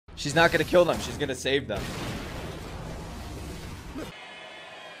She's not gonna kill them. She's gonna save them.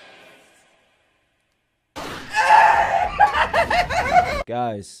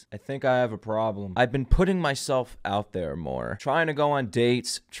 Guys, I think I have a problem. I've been putting myself out there more. Trying to go on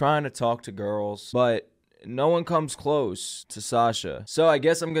dates, trying to talk to girls, but no one comes close to Sasha. So I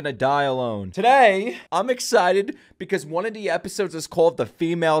guess I'm gonna die alone. Today, I'm excited because one of the episodes is called The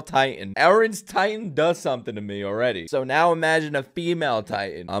Female Titan. Eren's Titan does something to me already. So now imagine a female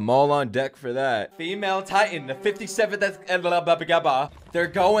Titan. I'm all on deck for that. Female Titan, the 57th. They're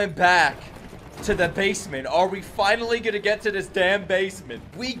going back to the basement. Are we finally gonna get to this damn basement?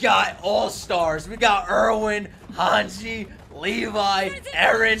 We got all-stars. We got Erwin, Hanji, Levi,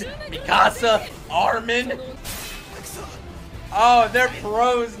 Eren, Mikasa, Armin. Oh, they're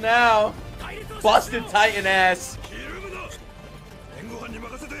pros now. Busted Titan ass.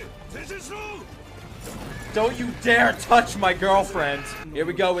 Don't you dare touch my girlfriend. Here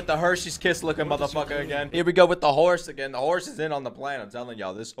we go with the Hershey's Kiss looking motherfucker again. Here we go with the horse again. The horse is in on the plan. I'm telling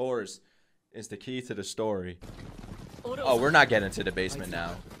y'all, this horse is the key to the story. Oh, we're not getting to the basement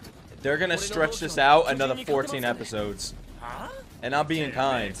now. They're gonna stretch this out another 14 episodes. And I'm being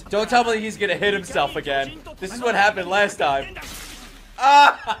kind. Don't tell me he's gonna hit himself again. This is what happened last time.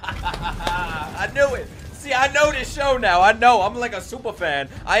 Ah! I knew it. See, I know this show now. I know. I'm like a super fan.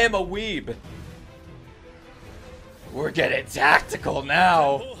 I am a weeb. We're getting tactical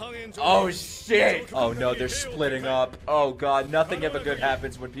now. Oh, shit. Oh, no, they're splitting up. Oh, God. Nothing ever good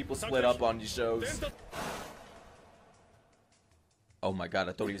happens when people split up on these shows. Oh, my God.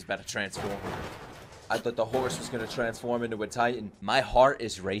 I thought he was about to transform. I thought the horse was going to transform into a Titan. My heart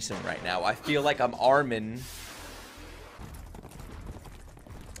is racing right now. I feel like I'm Armin.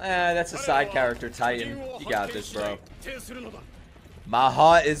 That's a side character, Titan. You got this, bro. My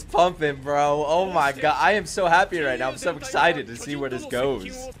heart is pumping, bro. Oh my god. I am so happy right now. I'm so excited to see where this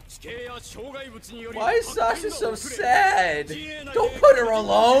goes. Why is Sasha so sad? Don't put her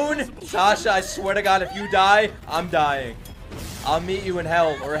alone. Sasha, I swear to god, if you die, I'm dying. I'll meet you in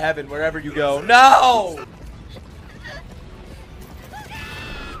hell or heaven, wherever you go. No!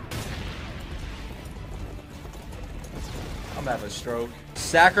 I'm having a stroke.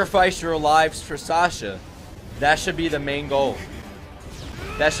 Sacrifice your lives for Sasha. That should be the main goal.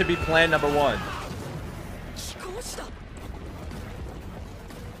 That should be plan number one.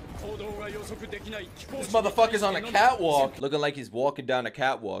 This motherfucker's on a catwalk. Looking like he's walking down a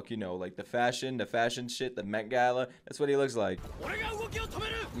catwalk. You know, like the fashion shit, the Met Gala. That's what he looks like.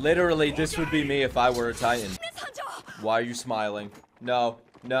 Literally, this would be me if I were a Titan. Why are you smiling? No,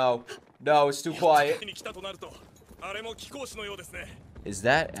 no, no, it's too quiet. Is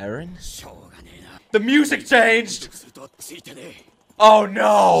that Eren? The music changed! Oh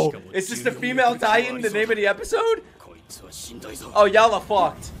no! Is this the female Titan, the name of the episode? Oh, y'all are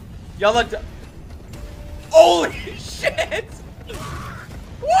fucked. Y'all are... Holy shit!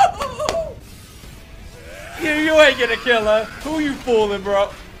 Whoa! You ain't gonna kill her. Who you fooling, bro?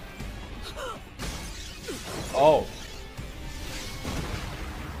 Oh.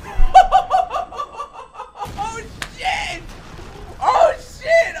 Oh shit! Oh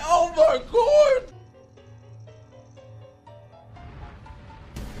shit! Oh my god!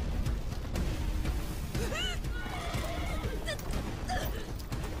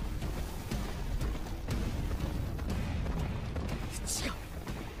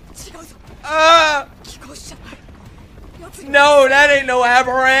 No, that ain't no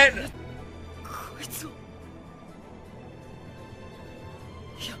aberrant.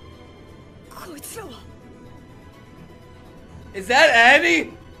 Is that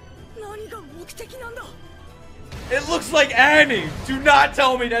Annie? It looks like Annie. Do not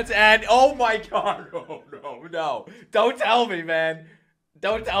tell me that's Annie. Oh my god. Oh no, no. Don't tell me, man.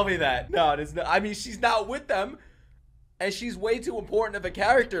 Don't tell me that. No, there's no, I mean, she's not with them. And she's way too important of a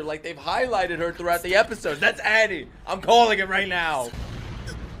character. Like, they've highlighted her throughout the episodes. That's Annie. I'm calling it right now.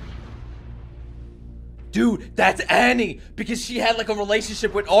 Dude, that's Annie. Because she had, like, a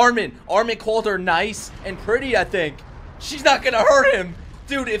relationship with Armin. Armin called her nice and pretty, I think. She's not gonna hurt him.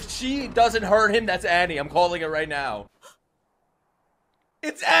 Dude, if she doesn't hurt him, that's Annie. I'm calling it right now.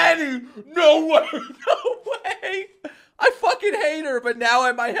 It's Annie. No way. No way. I fucking hate her, but now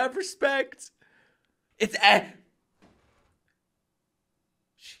I might have respect. It's Annie.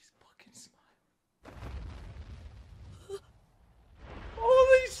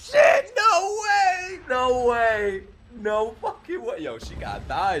 Holy shit, no way, no way, no fucking way. Yo, she got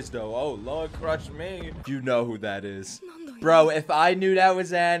thighs though. Oh, Lord, crush me. You know who that is. Bro, if I knew that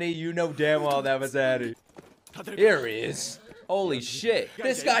was Annie, you know damn well that was Annie. Here he is. Holy shit.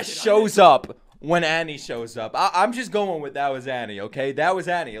 This guy shows up when Annie shows up. I'm just going with that was Annie, okay? That was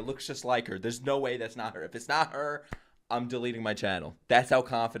Annie. It looks just like her. There's no way that's not her. If it's not her, I'm deleting my channel. That's how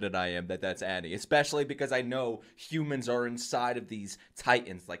confident I am that that's Annie. Especially because I know humans are inside of these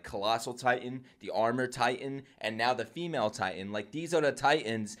titans. Like Colossal Titan, the Armor Titan, and now the Female Titan. Like, these are the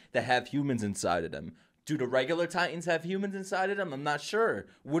titans that have humans inside of them. Do the regular titans have humans inside of them? I'm not sure.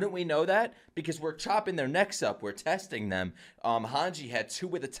 Wouldn't we know that? Because we're chopping their necks up. We're testing them. Hanji had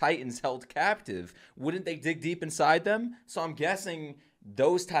 2 of the titans held captive. Wouldn't they dig deep inside them? So I'm guessing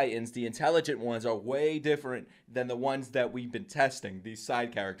those titans, the intelligent ones, are way different than the ones that we've been testing, these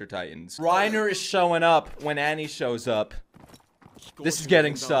side character titans. Reiner is showing up when Annie shows up. This is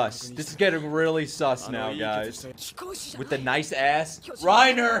getting sus. This is getting really sus now, guys. With the nice ass.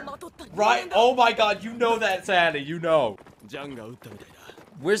 Reiner! Right? Oh my god, you know that's Annie, you know.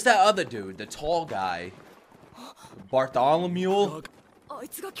 Where's that other dude? The tall guy? Bartholomew?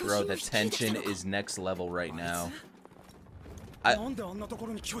 Bro, the tension is next level right now.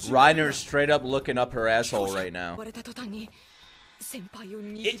 Reiner's straight up looking up her asshole right now.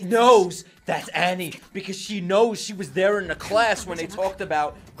 It knows that's Annie because she knows she was there in the class when they talked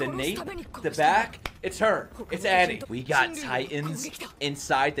about the nape, the back. It's her. It's Annie. We got titans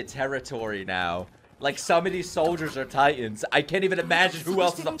inside the territory now. Like, some of these soldiers are titans. I can't even imagine who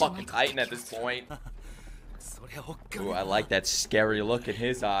else is a fucking titan at this point. Ooh, I like that scary look in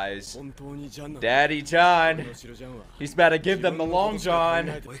his eyes. Daddy John. He's about to give them the long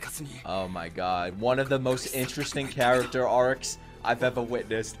john. Oh my god. One of the most interesting character arcs I've ever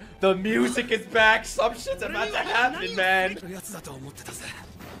witnessed. The music is back. Some shit's about to happen, man.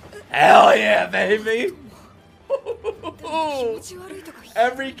 Hell yeah, baby.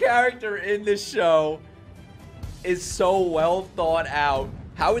 Every character in this show is so well thought out.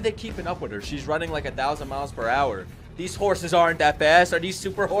 How are they keeping up with her? She's running like 1,000 miles per hour. These horses aren't that fast. Are these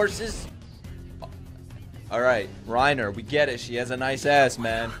super horses? Alright, Reiner, we get it. She has a nice ass,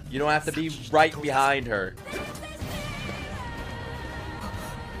 man. You don't have to be right behind her.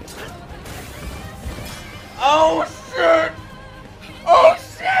 Oh, shit! Oh,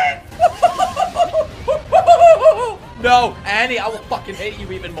 shit! No, Annie, I will fucking hate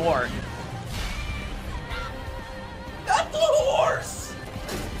you even more. Not the horse!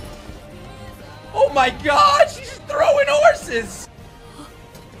 Oh my god, she's throwing horses!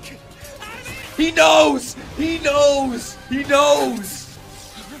 He knows! He knows! He knows!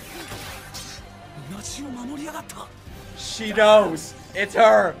 She knows! It's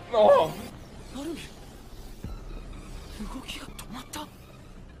her! Oh.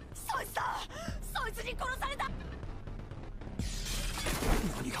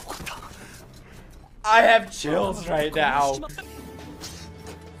 I have chills right now.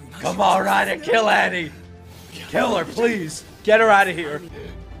 Come on, Reiner, kill Annie. Kill her, please. Get her out of here.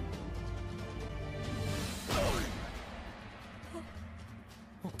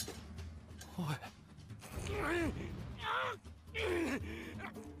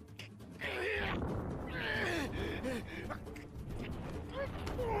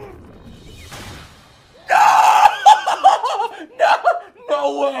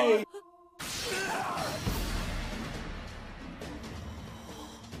 No way!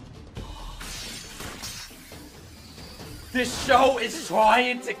 This show is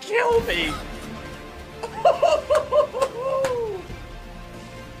trying to kill me!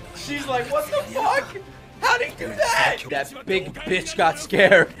 She's like, what the fuck? How'd he do that? That big bitch got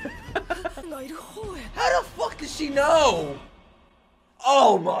scared. How the fuck does she know?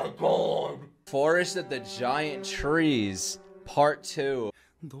 Oh my god! Forest of the Giant Trees, Part 2.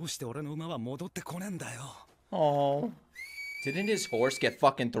 Oh. Didn't his horse get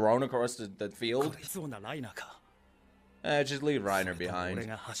fucking thrown across the field? Just leave Reiner behind.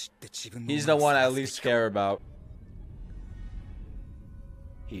 He's the one I least care about.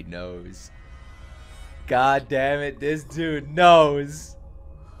 He knows. God damn it, this dude knows.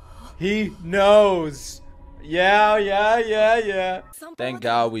 He knows. Yeah. Thank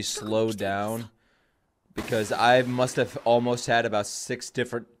God we slowed down. Because I must have almost had about 6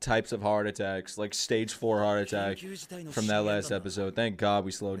 different types of heart attacks. Like stage 4 heart attack from that last episode. Thank God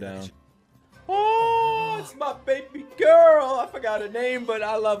we slowed down. Oh, it's my baby girl. I forgot her name, but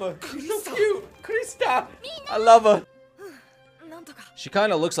I love her. She's so cute. Krista. I love her. She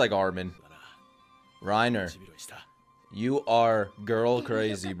kind of looks like Armin. Reiner, you are girl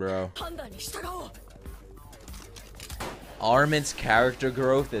crazy, bro. Armin's character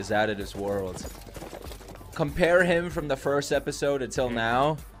growth is out of this world. Compare him from the first episode until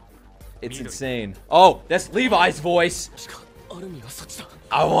now. It's insane. Oh, that's Levi's voice.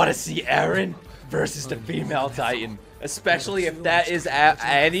 I want to see Eren versus the female Titan. Especially if that is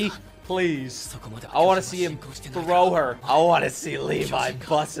Annie. Please. I want to see him throw her. I want to see Levi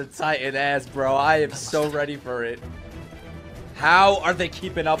bust a Titan ass, bro. I am so ready for it. How are they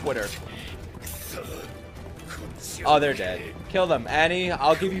keeping up with her? Oh, they're dead. Kill them. Annie,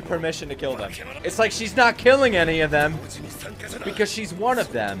 I'll give you permission to kill them. It's like she's not killing any of them because she's one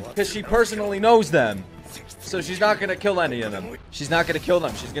of them. Because she personally knows them. So she's not going to kill any of them. She's not going to kill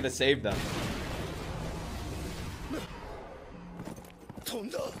them. She's going to save them.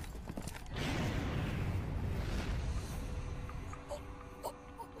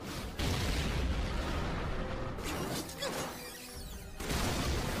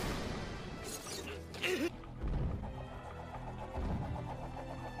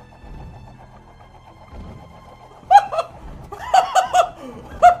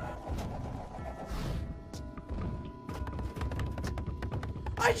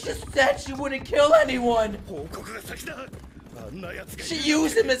 I just said she wouldn't kill anyone. She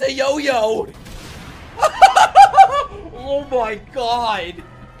used him as a yo-yo. Oh my god.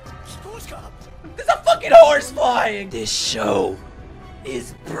 There's a fucking horse flying. This show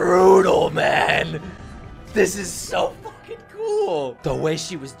is brutal, man. This is so fucking cool. The way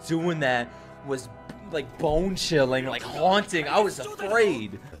she was doing that was like bone chilling, like haunting. I was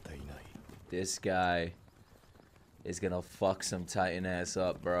afraid. This guy is gonna fuck some Titan ass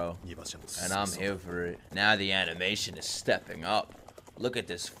up, bro. And I'm here for it. Now the animation is stepping up. Look at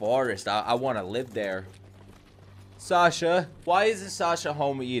this forest. I want to live there. Sasha, why isn't Sasha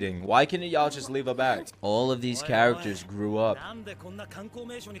home eating? Why can't y'all just leave her back? All of these characters grew up.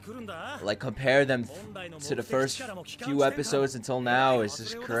 Like, compare them to the first few episodes until now. It's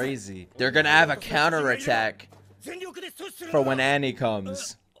just crazy. They're gonna have a counterattack for when Annie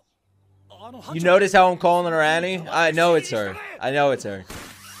comes. You notice how I'm calling her Annie? I know it's her. I know it's her.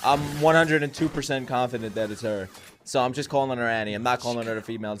 I'm 102% confident that it's her. So I'm just calling her Annie. I'm not calling her the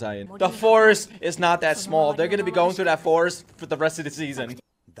female Titan. The forest is not that small. They're going to be going through that forest for the rest of the season.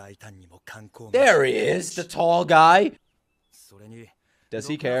 There he is, the tall guy. Does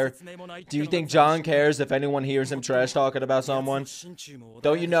he care? Do you think John cares if anyone hears him trash talking about someone?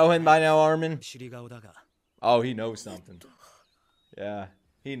 Don't you know him by now, Armin? Oh, he knows something. Yeah,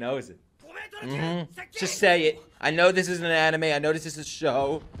 he knows it. Just say it. I know this isn't an anime. I know this is a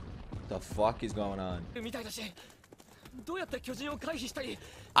show. What the fuck is going on?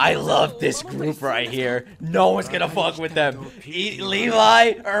 I love this group right here. No one's gonna fuck with them.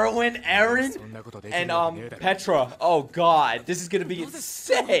 Levi, Erwin, Eren, and Petra. Oh god, this is gonna be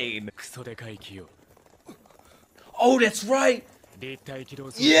insane. Oh, that's right.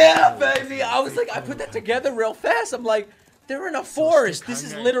 Yeah, baby. I was like, I put that together real fast. I'm like, they're in a forest. This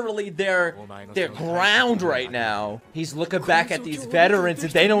is literally their ground right now. He's looking back at these veterans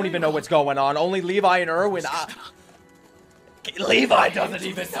and they don't even know what's going on. Only Levi and Erwin. Levi doesn't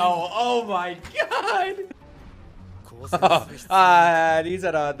even know. Oh my god. These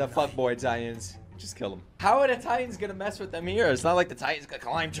are the fuckboy Titans. Just kill them. How are the Titans gonna mess with them here? It's not like the Titans gonna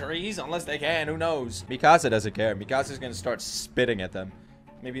climb trees unless they can. Who knows? Mikasa doesn't care. Mikasa's gonna start spitting at them.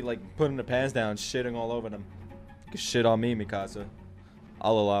 Maybe like putting the pants down, shitting all over them. You can shit on me, Mikasa.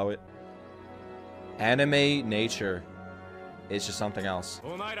 I'll allow it. Anime nature is just something else.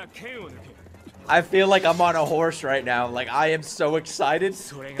 I feel like I'm on a horse right now. Like, I am so excited.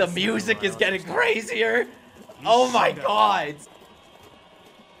 The music is getting crazier. Oh my god.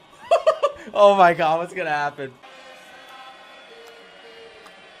 Oh my god, what's gonna happen?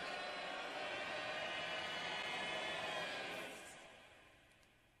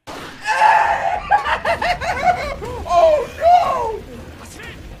 Oh no!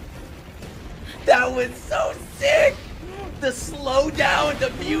 That was so sick! The slowdown, the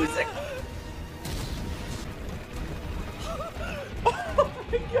music. Oh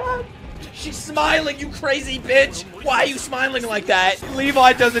my god. She's smiling, you crazy bitch! Why are you smiling like that?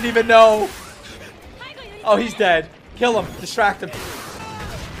 Levi doesn't even know. Oh, he's dead. Kill him. Distract him.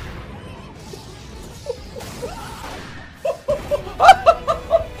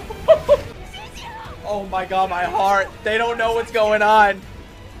 Oh my god, my heart. They don't know what's going on.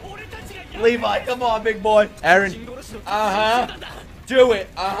 Levi, come on, big boy. Eren. Uh-huh. Do it.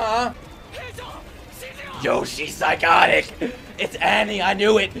 Uh-huh. Yo, she's psychotic. It's Annie. I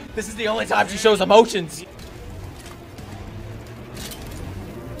knew it. This is the only time she shows emotions.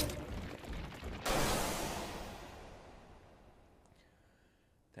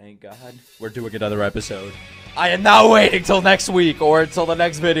 Thank God. We're doing another episode. I am not waiting till next week or until the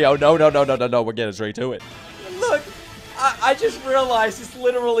next video. No. We're getting straight to it. Look, I just realized it's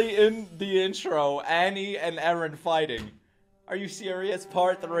literally in the intro. Annie and Eren fighting. Are you serious?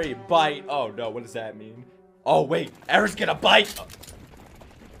 Part 3. Bite. Oh, no. What does that mean? Oh, wait. Eren's gonna bite.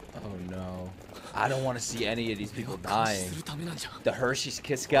 Oh no. I don't want to see any of these people dying. The Hershey's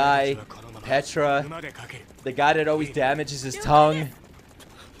Kiss guy, Petra, the guy that always damages his tongue.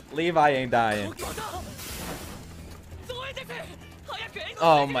 Levi ain't dying.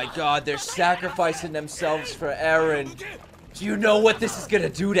 Oh my god, they're sacrificing themselves for Eren. Do you know what this is gonna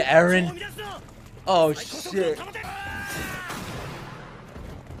do to Eren? Oh shit.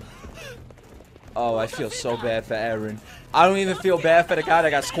 Oh, I feel so bad for Eren. I don't even feel bad for the guy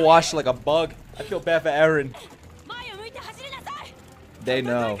that got squashed like a bug. I feel bad for Eren. They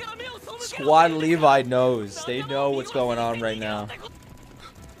know. Squad Levi knows. They know what's going on right now.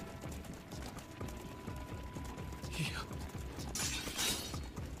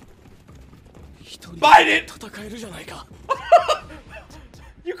 Bite it!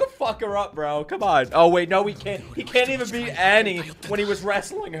 You can fuck her up, bro. Come on. Oh, wait. No, he can't. He can't even beat Annie when he was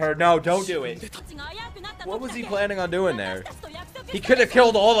wrestling her. No, don't do it. What was he planning on doing there? He could have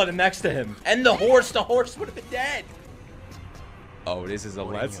killed all of them next to him. And the horse would have been dead. Oh, this is a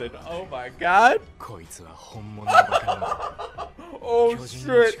lesson. Oh, my God. Oh,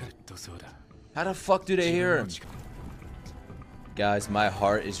 shit. How the fuck do they hear him? Guys, my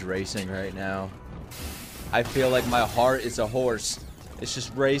heart is racing right now. I feel like my heart is a horse. It's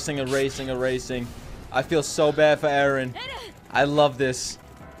just racing and racing and racing. I feel so bad for Eren. I love this.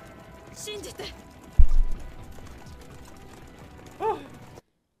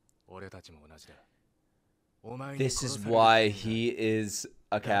 This is why he is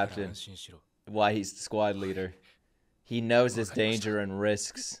a captain. Why he's the squad leader. He knows his danger and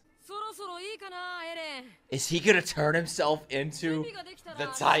risks. Is he gonna turn himself into the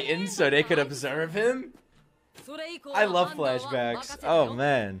Titan so they could observe him? I love flashbacks. Oh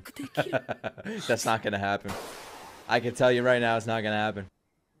man. That's not gonna happen. I can tell you right now it's not gonna happen.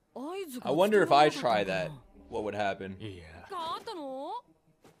 I wonder if I try that, what would happen?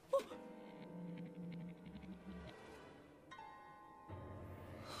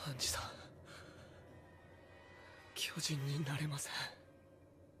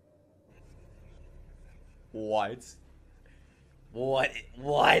 What?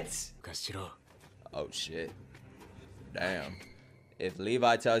 What? Oh shit. Damn. If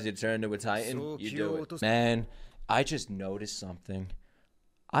Levi tells you to turn into a Titan, you do it. Man, I just noticed something.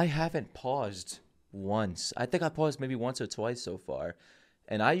 I haven't paused once. I think I paused maybe once or twice so far.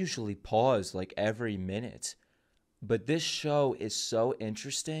 And I usually pause like every minute. But this show is so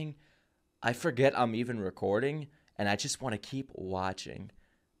interesting. I forget I'm even recording. And I just want to keep watching.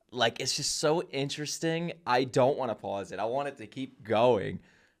 Like, it's just so interesting. I don't want to pause it. I want it to keep going.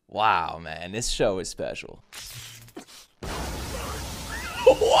 Wow, man. This show is special.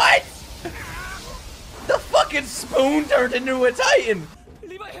 What? The fucking spoon turned into a Titan.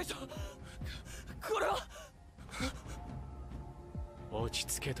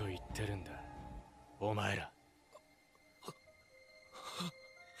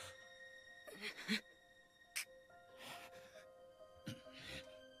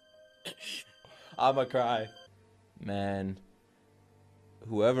 I'ma cry. Man.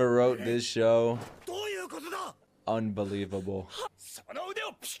 Whoever wrote this show, unbelievable.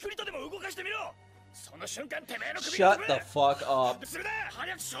 Shut the fuck up.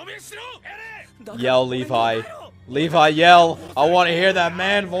 Yell, Levi. Levi, yell. I want to hear that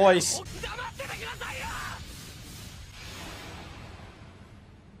man voice.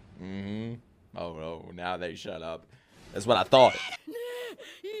 Oh, now they shut up. That's what I thought.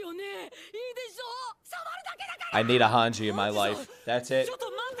 I need a Hanji in my life. That's it.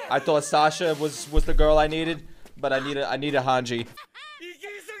 I thought Sasha was the girl I needed, but I need a Hanji.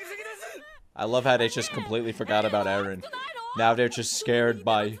 I love how they just completely forgot about Eren. Now they're just scared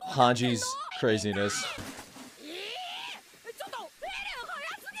by Hanji's craziness.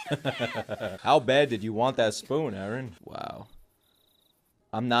 How bad did you want that spoon, Eren? Wow.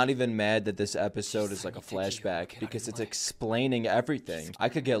 I'm not even mad that this episode is like a flashback because it's explaining everything. I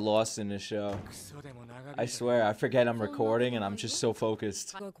could get lost in this show. I swear, I forget I'm recording and I'm just so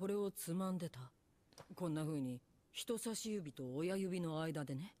focused.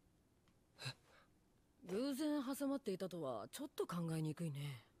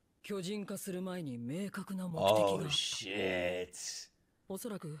 Oh shit.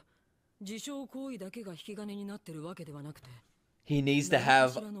 He needs to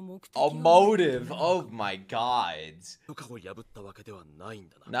have a motive. Oh my god.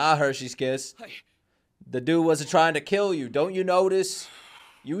 Nah, Hershey's Kiss. The dude wasn't trying to kill you. Don't you notice?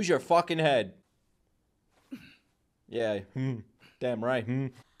 Use your fucking head. Yeah. Damn right.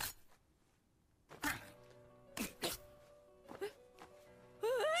 I'm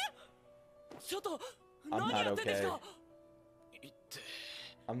not okay.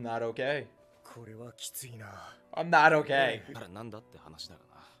 I'm not okay. これはきついな。 I'm not okay. からなんだって話だが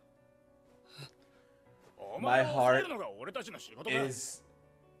な。 My heart is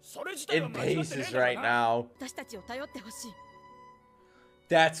in pieces right now. 私たちを頼ってほしい。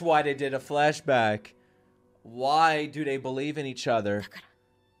 That's why they did a flashback. Why do they believe in each other?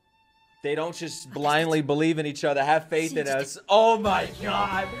 They don't just blindly believe in each other. Have faith in us. Oh my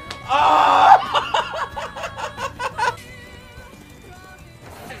god. Oh!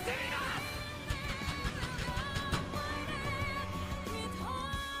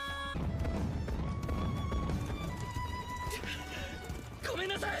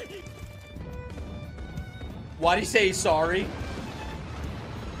 Why'd he say he's sorry?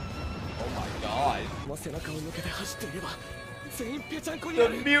 Oh my god. The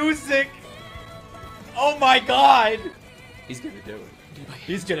music! Oh my god! He's gonna do it.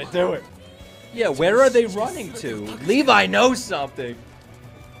 He's gonna do it. Yeah, where are they running to? Levi knows something.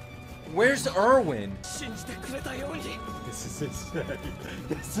 Where's Erwin? This is insane.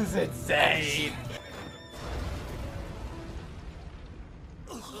 This is insane.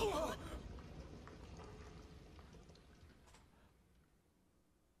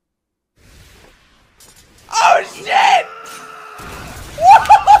 Oh shit!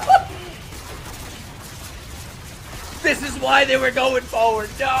 This is why they were going forward.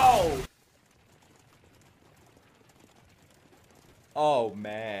 No! Oh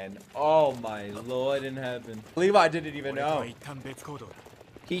man. Oh my Lord in heaven. Levi didn't even know.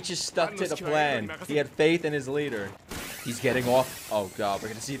 He just stuck to the plan. He had faith in his leader. He's getting off. Oh god, we're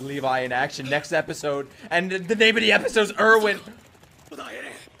gonna see Levi in action next episode. And the name of the episode is Erwin.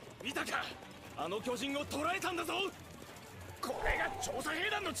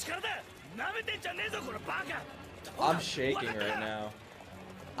 I'm shaking right now.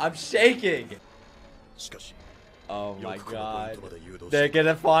 I'm shaking. Oh my god. They're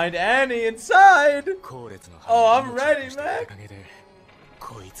gonna find Annie inside. Oh, I'm ready, man.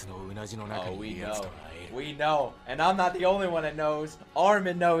 Oh, we know. We know. And I'm not the only one that knows.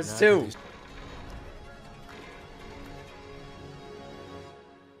 Armin knows too.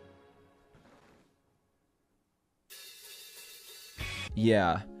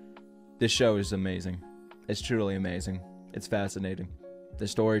 Yeah, this show is amazing. It's truly amazing. It's fascinating. The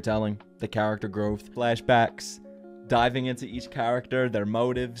storytelling, the character growth, flashbacks, diving into each character, their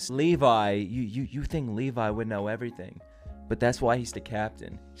motives. Levi, you think Levi would know everything, but that's why he's the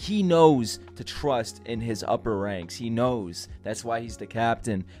captain. He knows to trust in his upper ranks. He knows that's why he's the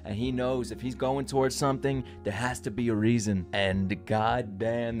captain, and he knows if he's going towards something, there has to be a reason. And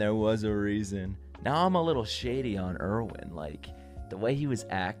goddamn, there was a reason. Now I'm a little shady on Erwin, like the way he was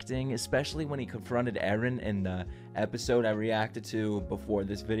acting, especially when he confronted Eren in the episode I reacted to before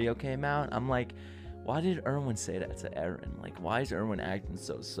this video came out. I'm like, why did Erwin say that to Eren? Like, why is Erwin acting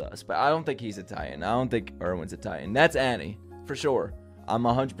so sus? But I don't think he's Italian. I don't think Erwin's Italian. That's Annie, for sure. I'm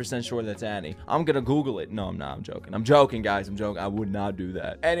 100% sure that's Annie. I'm gonna Google it. No, I'm not. I'm joking. I'm joking, guys. I'm joking. I would not do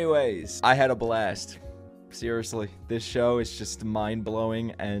that. Anyways, I had a blast. Seriously, this show is just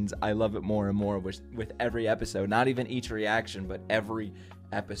mind-blowing, and I love it more and more with every episode. Not even each reaction, but every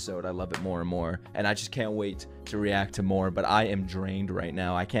episode. I love it more and more, and I just can't wait to react to more. But I am drained right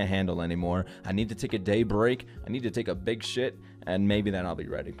now. I can't handle anymore. I need to take a day break. I need to take a big shit, and maybe then I'll be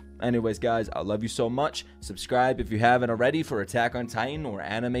ready. Anyways, guys, I love you so much. Subscribe if you haven't already for Attack on Titan or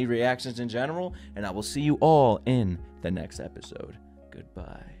anime reactions in general, and I will see you all in the next episode.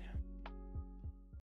 Goodbye.